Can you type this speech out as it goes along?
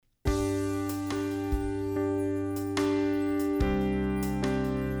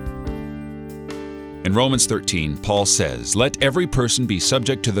In Romans 13, Paul says, "Let every person be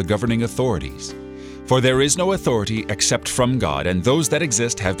subject to the governing authorities. For there is no authority except from God, and those that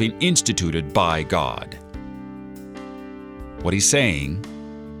exist have been instituted by God." What he's saying,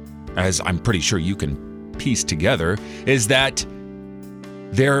 as I'm pretty sure you can piece together, is that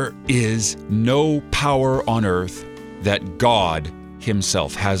there is no power on earth that God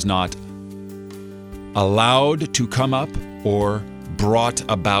himself has not allowed to come up or brought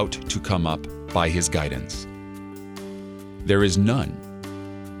about to come up by his guidance. There is none.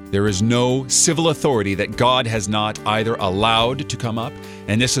 There is no civil authority that God has not either allowed to come up,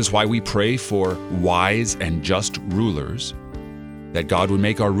 and this is why we pray for wise and just rulers, that God would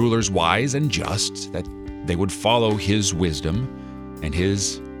make our rulers wise and just, that they would follow his wisdom and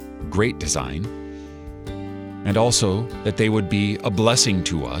his great design, and also that they would be a blessing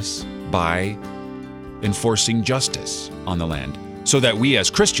to us by enforcing justice on the land, so that we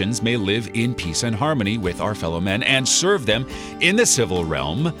as Christians may live in peace and harmony with our fellow men and serve them in the civil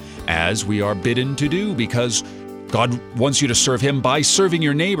realm as we are bidden to do, because God wants you to serve him by serving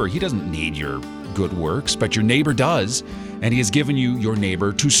your neighbor. He doesn't need your good works, but your neighbor does, and he has given you your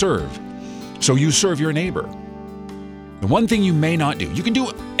neighbor to serve. So you serve your neighbor. The one thing you may not do, you can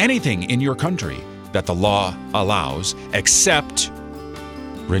do anything in your country that the law allows except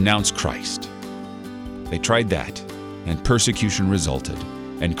renounce Christ. They tried that, and persecution resulted,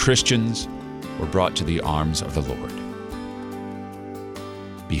 and Christians were brought to the arms of the Lord.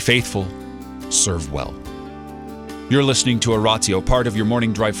 Be faithful, serve well. You're listening to Oratio, part of your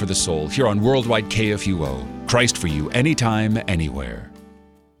morning drive for the soul, here on Worldwide KFUO. Christ for you, anytime, anywhere.